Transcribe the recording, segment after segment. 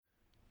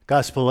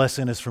Gospel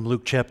lesson is from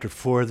Luke chapter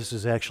 4. This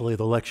is actually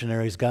the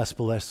lectionary's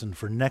gospel lesson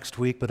for next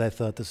week, but I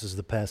thought this is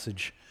the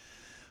passage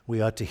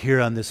we ought to hear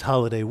on this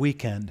holiday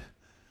weekend.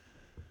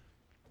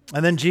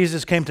 And then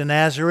Jesus came to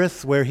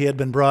Nazareth, where he had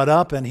been brought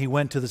up, and he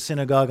went to the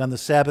synagogue on the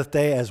Sabbath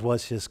day, as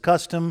was his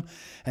custom.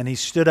 And he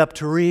stood up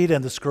to read,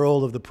 and the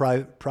scroll of the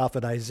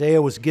prophet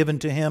Isaiah was given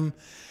to him.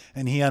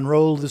 And he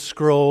unrolled the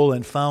scroll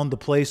and found the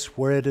place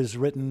where it is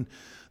written,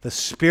 "The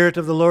Spirit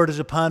of the Lord is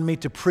upon me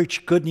to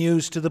preach good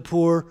news to the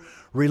poor,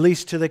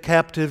 release to the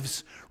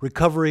captives,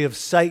 recovery of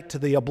sight to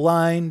the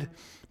blind,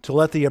 to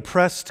let the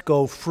oppressed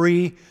go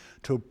free,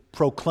 to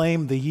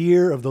proclaim the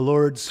year of the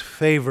Lord's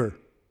favor."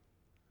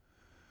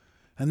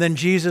 And then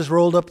Jesus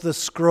rolled up the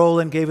scroll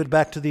and gave it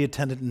back to the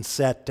attendant and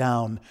sat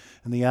down.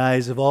 And the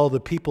eyes of all the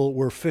people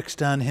were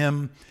fixed on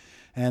him,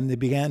 and they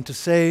began to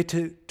say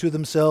to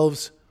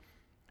themselves,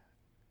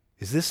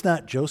 "Is this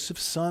not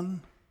Joseph's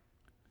son?"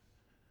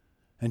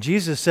 And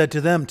Jesus said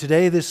to them,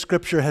 "Today this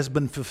scripture has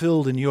been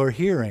fulfilled in your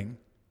hearing."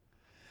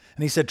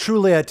 And he said,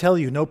 "Truly I tell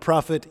you, no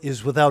prophet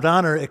is without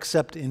honor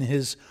except in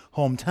his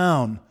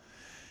hometown."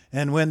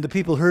 And when the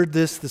people heard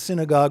this, the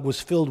synagogue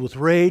was filled with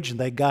rage, and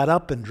they got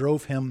up and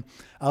drove him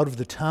out of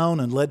the town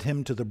and led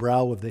him to the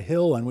brow of the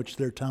hill on which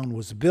their town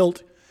was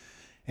built,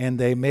 and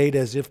they made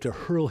as if to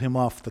hurl him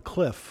off the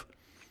cliff.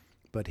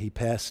 But he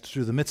passed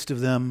through the midst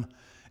of them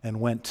and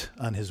went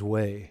on his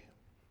way.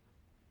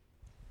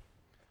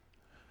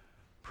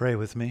 Pray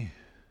with me.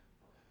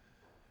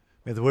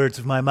 May the words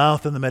of my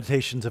mouth and the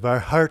meditations of our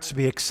hearts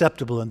be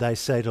acceptable in thy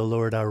sight, O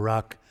Lord, our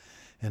rock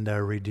and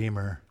our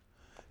Redeemer.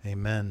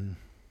 Amen.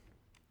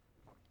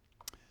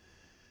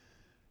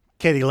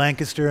 Katie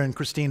Lancaster and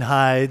Christine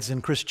Hides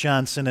and Chris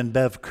Johnson and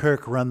Bev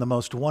Kirk run the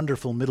most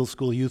wonderful middle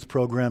school youth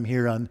program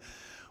here on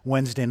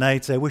Wednesday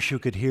nights. I wish you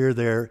could hear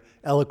their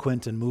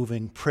eloquent and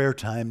moving prayer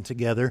time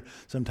together.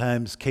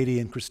 Sometimes Katie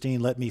and Christine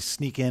let me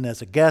sneak in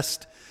as a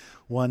guest.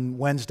 One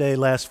Wednesday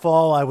last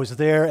fall, I was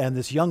there, and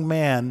this young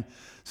man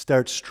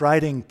starts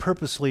striding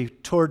purposely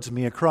towards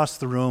me across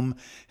the room,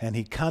 and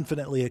he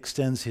confidently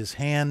extends his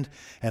hand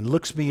and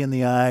looks me in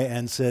the eye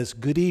and says,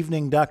 "Good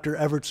evening, Dr.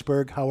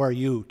 Evertsberg. How are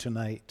you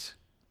tonight?"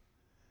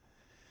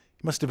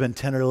 He must have been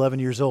 10 or 11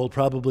 years old,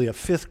 probably a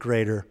fifth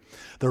grader.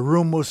 The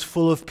room was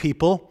full of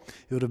people.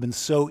 It would have been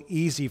so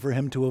easy for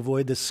him to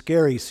avoid the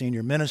scary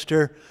senior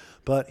minister,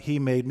 but he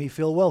made me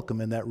feel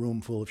welcome in that room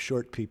full of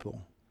short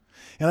people.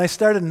 And I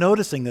started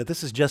noticing that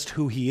this is just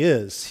who he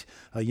is,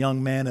 a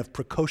young man of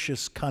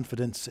precocious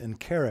confidence and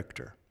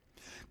character.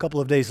 A couple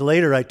of days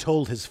later, I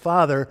told his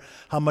father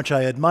how much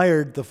I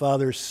admired the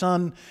father's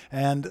son,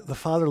 and the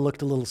father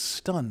looked a little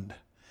stunned.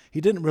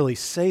 He didn't really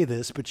say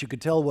this, but you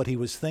could tell what he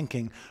was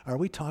thinking. Are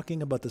we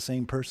talking about the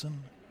same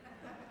person?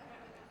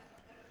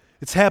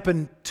 It's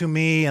happened to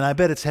me, and I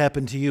bet it's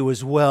happened to you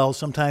as well.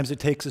 Sometimes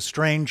it takes a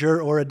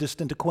stranger or a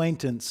distant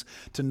acquaintance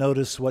to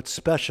notice what's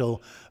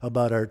special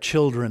about our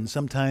children.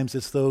 Sometimes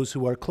it's those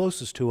who are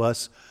closest to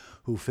us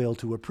who fail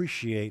to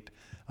appreciate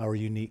our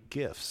unique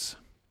gifts.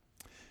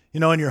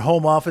 You know, in your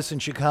home office in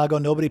Chicago,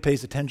 nobody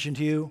pays attention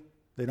to you.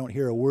 They don't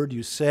hear a word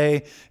you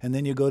say, and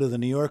then you go to the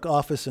New York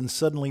office and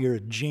suddenly you're a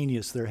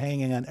genius. They're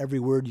hanging on every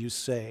word you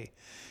say.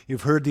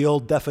 You've heard the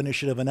old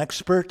definition of an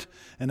expert.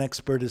 An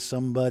expert is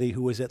somebody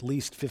who is at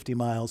least 50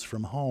 miles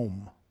from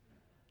home.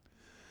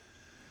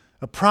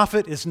 A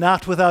prophet is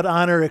not without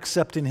honor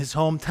except in his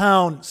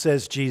hometown,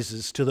 says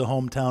Jesus to the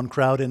hometown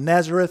crowd in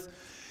Nazareth.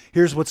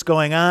 Here's what's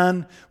going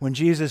on. When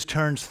Jesus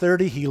turns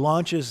 30, he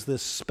launches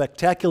this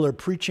spectacular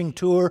preaching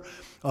tour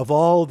of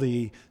all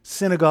the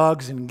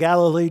synagogues in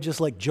Galilee, just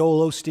like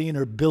Joel Osteen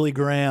or Billy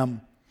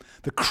Graham.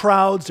 The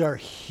crowds are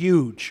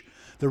huge.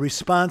 The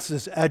response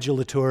is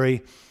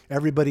adulatory.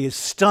 Everybody is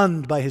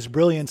stunned by his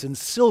brilliance and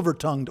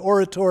silver-tongued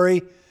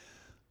oratory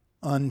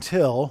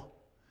until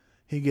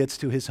he gets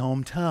to his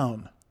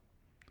hometown.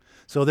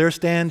 So there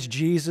stands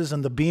Jesus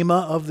on the bema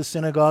of the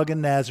synagogue in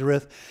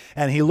Nazareth,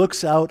 and he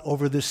looks out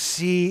over the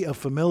sea of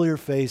familiar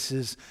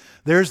faces.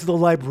 There's the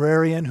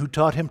librarian who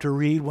taught him to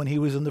read when he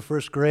was in the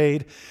first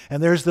grade,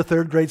 and there's the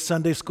third grade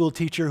Sunday school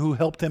teacher who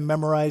helped him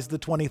memorize the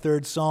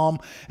 23rd Psalm,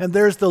 and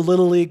there's the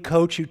Little League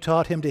coach who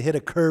taught him to hit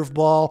a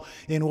curveball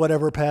in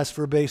whatever passed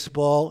for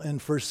baseball in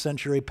first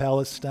century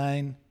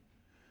Palestine.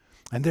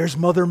 And there's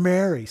Mother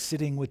Mary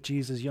sitting with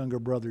Jesus' younger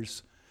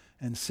brothers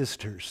and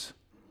sisters.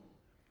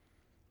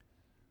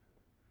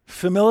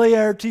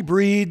 Familiarity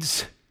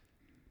breeds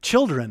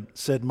children,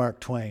 said Mark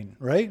Twain,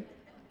 right?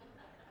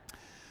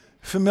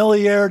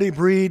 Familiarity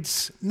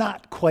breeds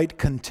not quite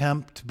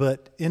contempt,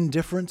 but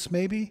indifference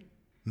maybe,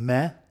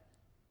 meh.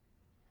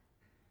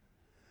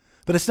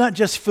 But it's not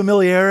just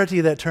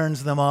familiarity that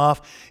turns them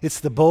off.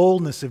 It's the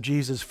boldness of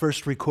Jesus'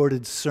 first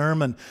recorded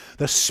sermon.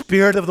 The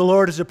Spirit of the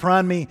Lord is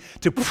upon me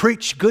to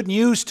preach good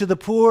news to the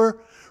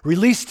poor,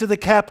 release to the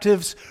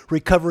captives,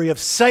 recovery of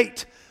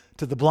sight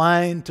to the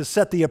blind, to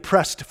set the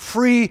oppressed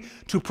free,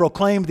 to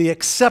proclaim the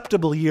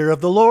acceptable year of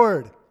the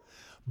Lord.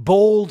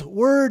 Bold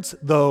words,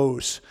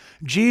 those.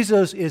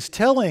 Jesus is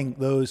telling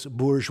those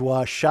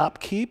bourgeois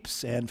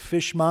shopkeepers and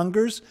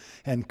fishmongers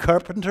and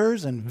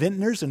carpenters and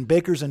vintners and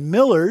bakers and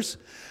millers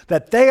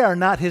that they are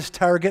not his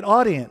target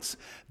audience.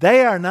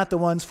 They are not the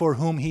ones for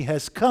whom he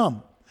has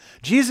come.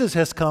 Jesus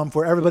has come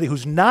for everybody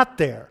who's not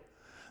there.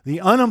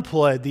 The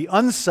unemployed, the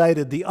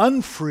unsighted, the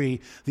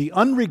unfree, the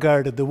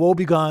unregarded, the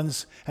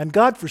woebegons, and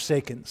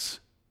God-forsakens.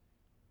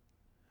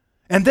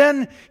 And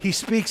then he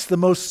speaks the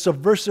most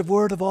subversive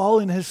word of all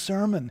in his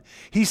sermon.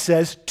 He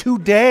says,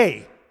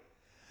 today,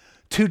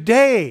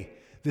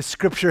 the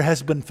scripture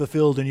has been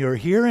fulfilled in your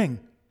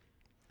hearing.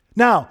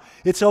 Now,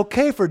 it's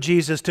okay for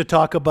Jesus to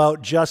talk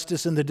about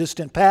justice in the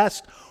distant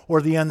past or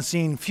the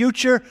unseen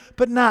future,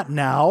 but not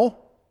now.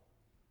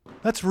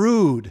 That's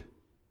rude.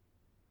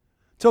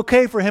 It's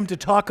okay for him to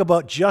talk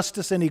about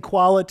justice and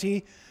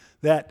equality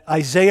that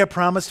Isaiah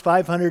promised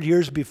 500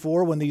 years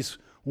before when these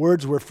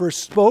words were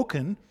first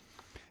spoken.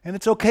 And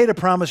it's okay to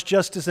promise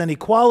justice and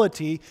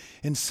equality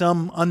in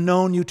some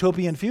unknown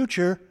utopian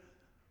future,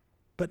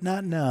 but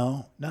not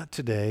now, not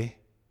today.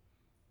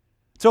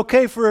 It's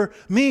okay for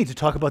me to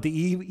talk about the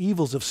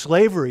evils of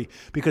slavery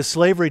because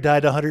slavery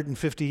died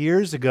 150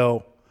 years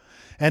ago.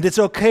 And it's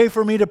okay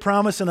for me to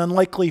promise an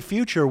unlikely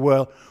future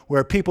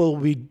where people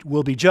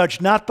will be judged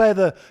not by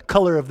the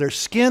color of their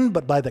skin,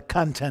 but by the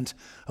content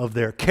of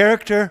their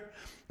character.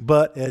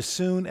 But as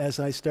soon as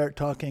I start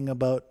talking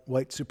about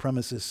white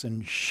supremacists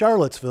in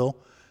Charlottesville,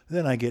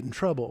 then I get in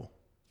trouble.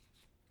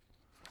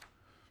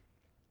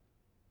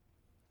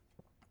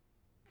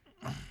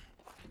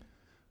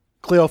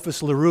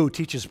 Cleophas LaRue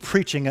teaches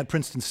preaching at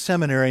Princeton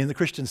Seminary. In the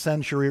Christian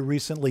Century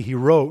recently, he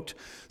wrote,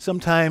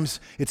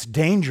 sometimes it's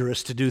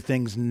dangerous to do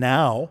things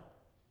now.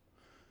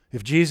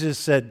 If Jesus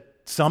said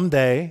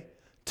someday,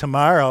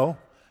 tomorrow,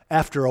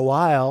 after a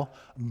while,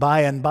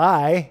 by and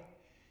by,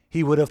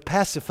 he would have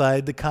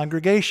pacified the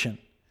congregation.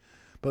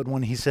 But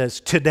when he says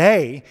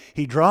today,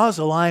 he draws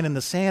a line in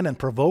the sand and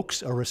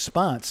provokes a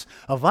response,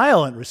 a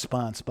violent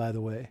response, by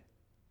the way.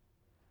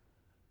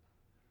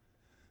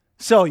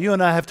 So you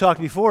and I have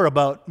talked before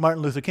about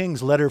Martin Luther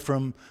King's letter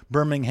from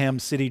Birmingham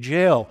City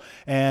Jail.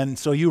 And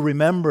so you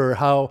remember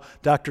how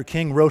Dr.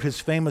 King wrote his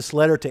famous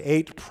letter to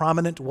 8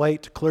 prominent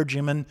white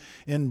clergymen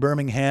in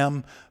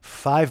Birmingham,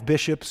 5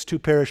 bishops, 2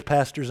 parish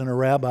pastors, and a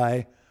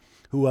rabbi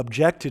who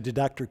objected to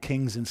Dr.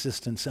 King's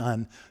insistence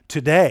on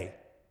today.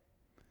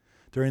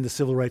 During the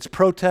civil rights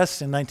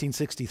protests in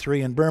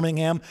 1963 in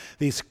Birmingham,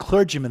 these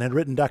clergymen had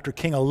written Dr.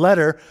 King a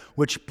letter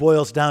which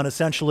boils down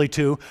essentially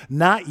to,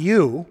 not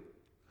you,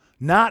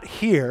 not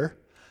here,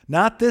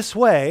 not this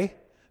way,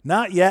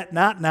 not yet,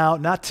 not now,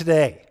 not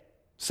today,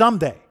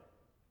 someday.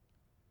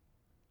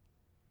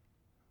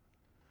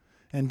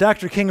 And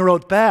Dr. King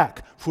wrote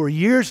back, for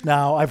years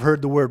now I've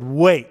heard the word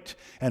wait,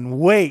 and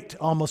wait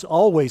almost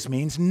always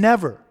means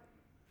never.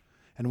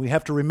 And we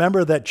have to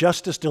remember that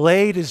justice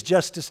delayed is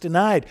justice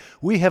denied.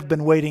 We have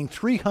been waiting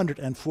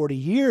 340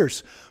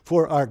 years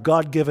for our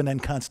God-given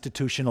and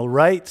constitutional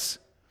rights.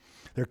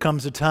 There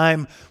comes a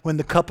time when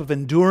the cup of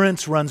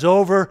endurance runs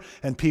over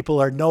and people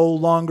are no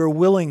longer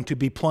willing to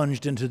be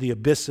plunged into the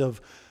abyss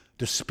of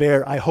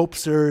despair. I hope,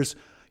 sirs,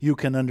 you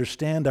can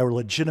understand our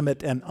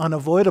legitimate and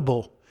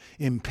unavoidable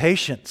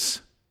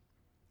impatience.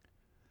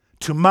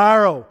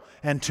 Tomorrow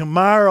and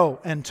tomorrow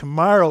and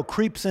tomorrow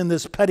creeps in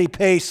this petty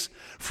pace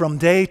from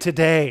day to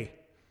day.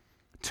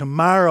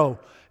 Tomorrow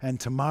and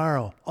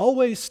tomorrow,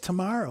 always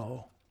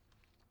tomorrow.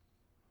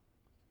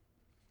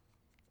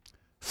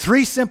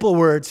 3 simple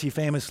words, he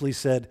famously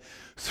said,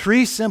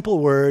 3 simple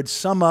words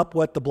sum up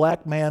what the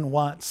black man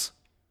wants.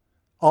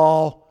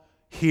 All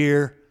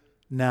here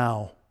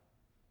now.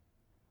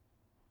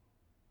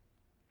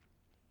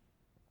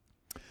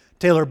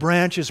 Taylor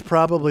Branch is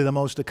probably the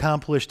most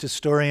accomplished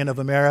historian of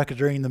America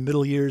during the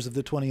middle years of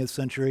the 20th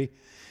century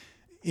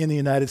in the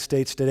United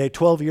States today.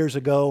 12 years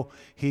ago,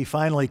 he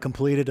finally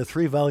completed a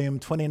 3-volume,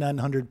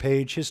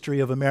 2,900-page history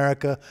of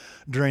America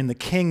during the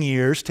King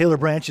years. Taylor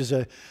Branch is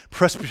a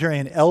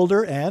Presbyterian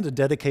elder and a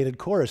dedicated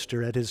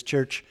chorister at his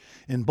church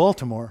in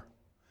Baltimore.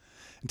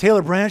 And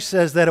Taylor Branch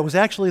says that it was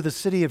actually the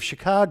city of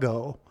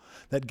Chicago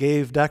that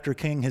gave Dr.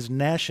 King his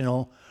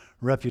national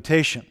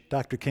reputation.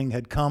 Dr. King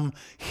had come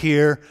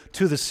here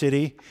to the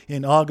city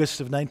in August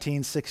of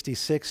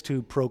 1966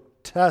 to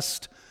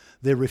protest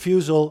the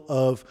refusal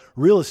of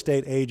real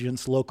estate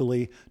agents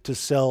locally to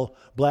sell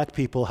black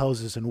people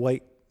houses in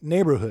white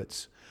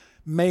neighborhoods.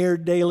 Mayor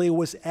Daley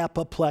was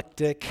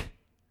apoplectic.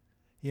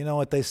 You know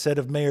what they said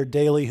of Mayor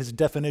Daley? His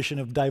definition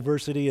of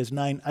diversity is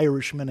 9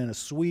 Irishmen and a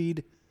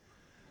Swede.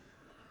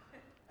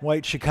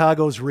 White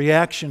Chicago's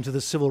reaction to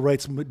the civil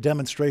rights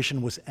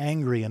demonstration was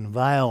angry and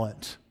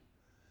violent.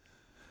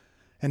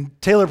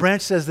 And Taylor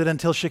Branch says that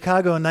until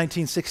Chicago in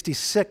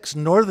 1966,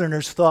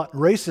 Northerners thought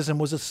racism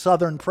was a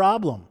Southern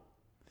problem.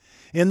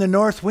 In the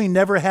North, we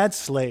never had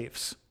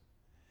slaves.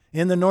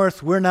 In the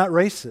North, we're not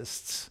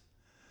racists.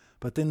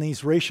 But then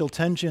these racial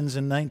tensions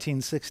in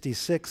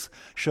 1966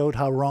 showed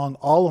how wrong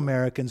all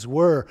Americans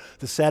were.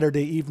 The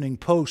Saturday Evening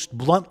Post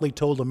bluntly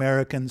told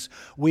Americans,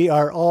 we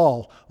are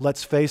all,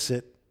 let's face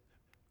it,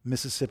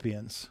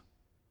 Mississippians.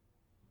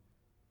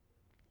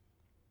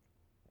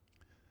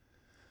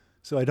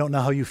 So I don't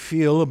know how you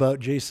feel about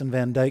Jason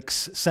Van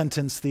Dyke's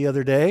sentence the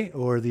other day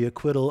or the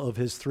acquittal of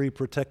his 3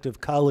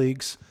 protective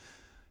colleagues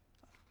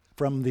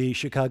from the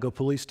Chicago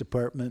Police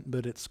Department,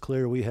 but it's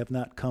clear we have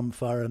not come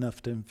far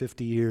enough in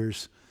 50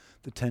 years.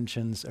 The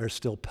tensions are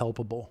still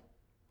palpable.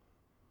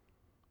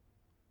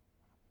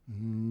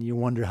 You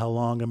wonder how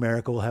long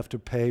America will have to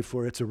pay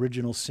for its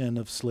original sin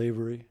of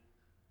slavery.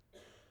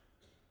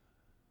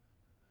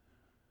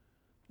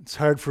 It's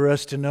hard for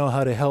us to know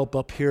how to help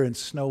up here in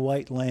Snow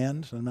White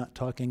land. I'm not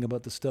talking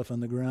about the stuff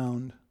on the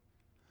ground.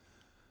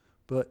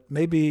 But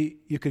maybe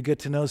you could get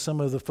to know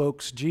some of the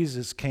folks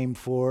Jesus came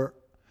for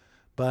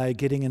by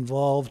getting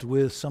involved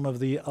with some of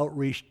the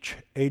outreach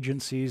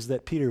agencies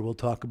that Peter will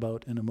talk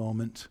about in a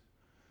moment.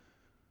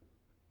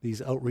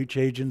 These outreach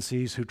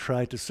agencies who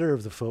try to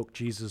serve the folk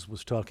Jesus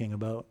was talking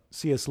about.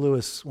 C.S.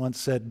 Lewis once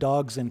said,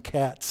 "Dogs and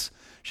cats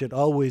should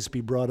always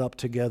be brought up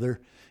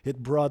together.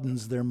 It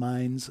broadens their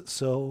minds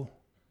so."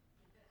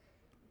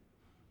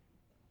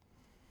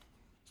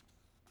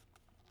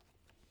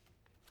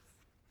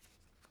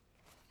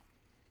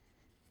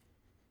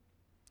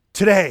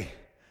 Today,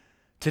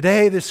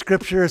 the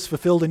scripture is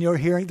fulfilled in your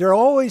hearing. There are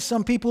always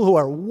some people who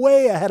are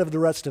way ahead of the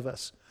rest of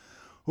us,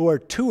 who are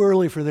too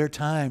early for their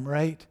time,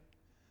 right?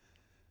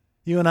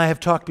 You and I have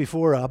talked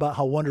before about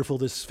how wonderful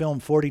this film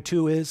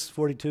 42 is.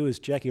 42 is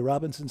Jackie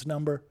Robinson's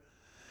number.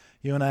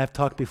 You and I have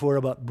talked before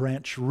about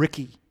Branch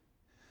Rickey,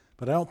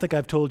 but I don't think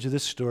I've told you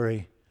this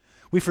story.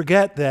 We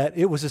forget that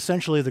it was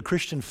essentially the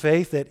Christian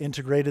faith that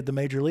integrated the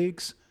major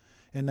leagues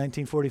in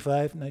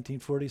 1945,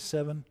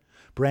 1947.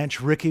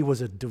 Branch Rickey was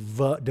a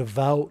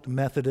devout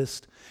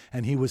Methodist,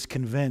 and he was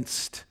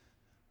convinced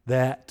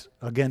that,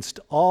 against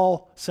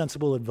all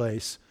sensible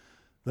advice,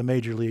 the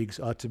major leagues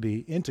ought to be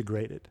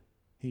integrated.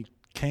 He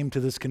came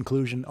to this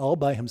conclusion all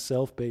by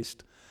himself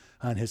based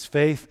on his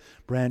faith.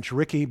 Branch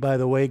Rickey, by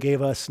the way,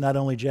 gave us not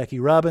only Jackie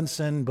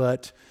Robinson,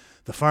 but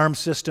the farm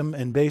system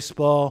in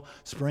baseball,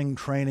 spring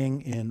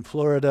training in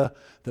Florida,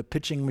 the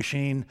pitching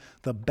machine,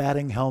 the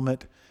batting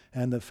helmet,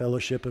 and the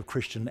Fellowship of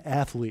Christian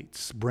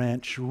Athletes.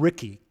 Branch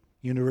Rickey,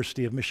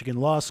 University of Michigan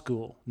Law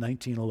School,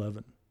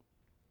 1911.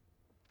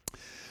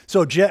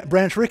 So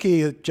Branch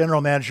Rickey,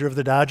 general manager of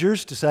the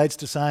Dodgers, decides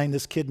to sign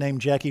this kid named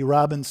Jackie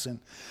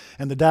Robinson.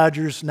 And the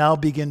Dodgers now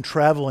begin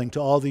traveling to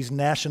all these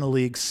National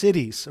League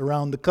cities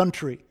around the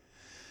country.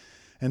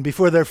 And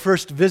before their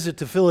first visit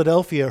to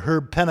Philadelphia,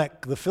 Herb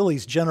Pennock, the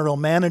Phillies general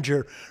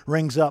manager,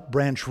 rings up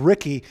Branch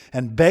Rickey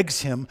and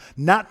begs him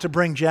not to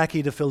bring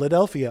Jackie to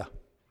Philadelphia.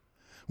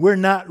 "We're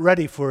not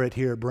ready for it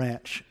here,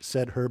 Branch,"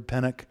 said Herb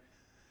Pennock.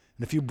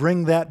 "And if you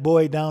bring that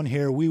boy down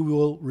here, we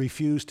will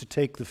refuse to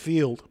take the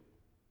field."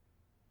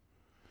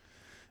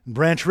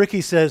 Branch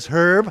Rickey says,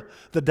 "Herb,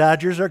 the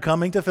Dodgers are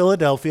coming to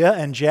Philadelphia,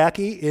 and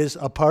Jackie is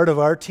a part of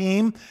our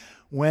team.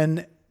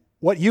 When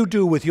what you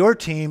do with your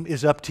team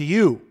is up to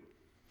you.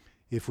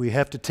 If we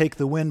have to take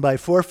the win by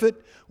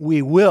forfeit,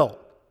 we will,"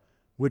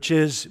 which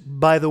is,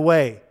 by the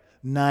way,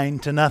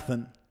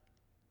 9-0.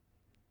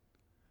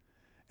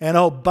 And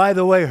oh, by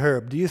the way,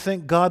 Herb, do you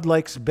think God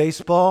likes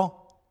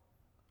baseball?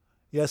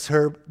 Yes,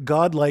 Herb,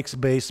 God likes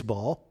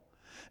baseball.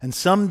 And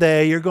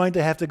someday you're going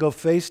to have to go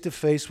face to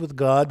face with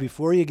God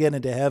before you get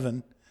into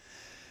heaven.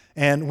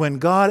 And when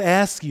God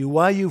asks you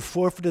why you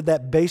forfeited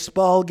that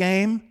baseball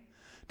game,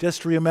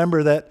 just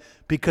remember that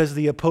because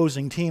the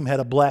opposing team had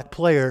a black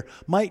player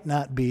might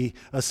not be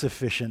a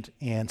sufficient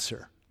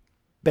answer.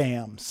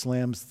 Bam,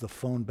 slams the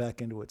phone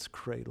back into its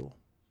cradle.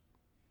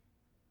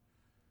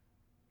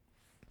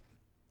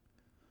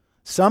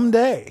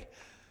 Someday,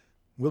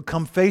 we'll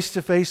come face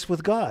to face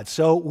with God.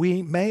 So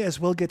we may as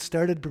well get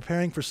started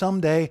preparing for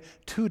someday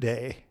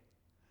today.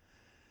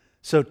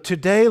 So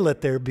today,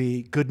 let there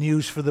be good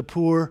news for the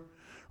poor,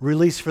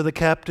 release for the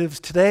captives.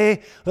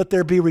 Today, let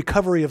there be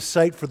recovery of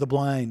sight for the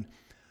blind.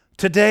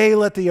 Today,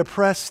 let the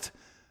oppressed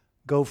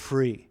go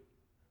free.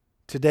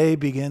 Today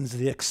begins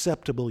the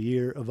acceptable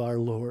year of our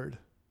Lord.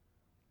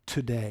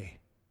 Today.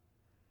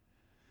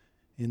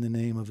 In the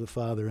name of the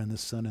Father, and the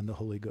Son, and the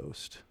Holy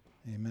Ghost.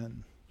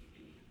 Amen.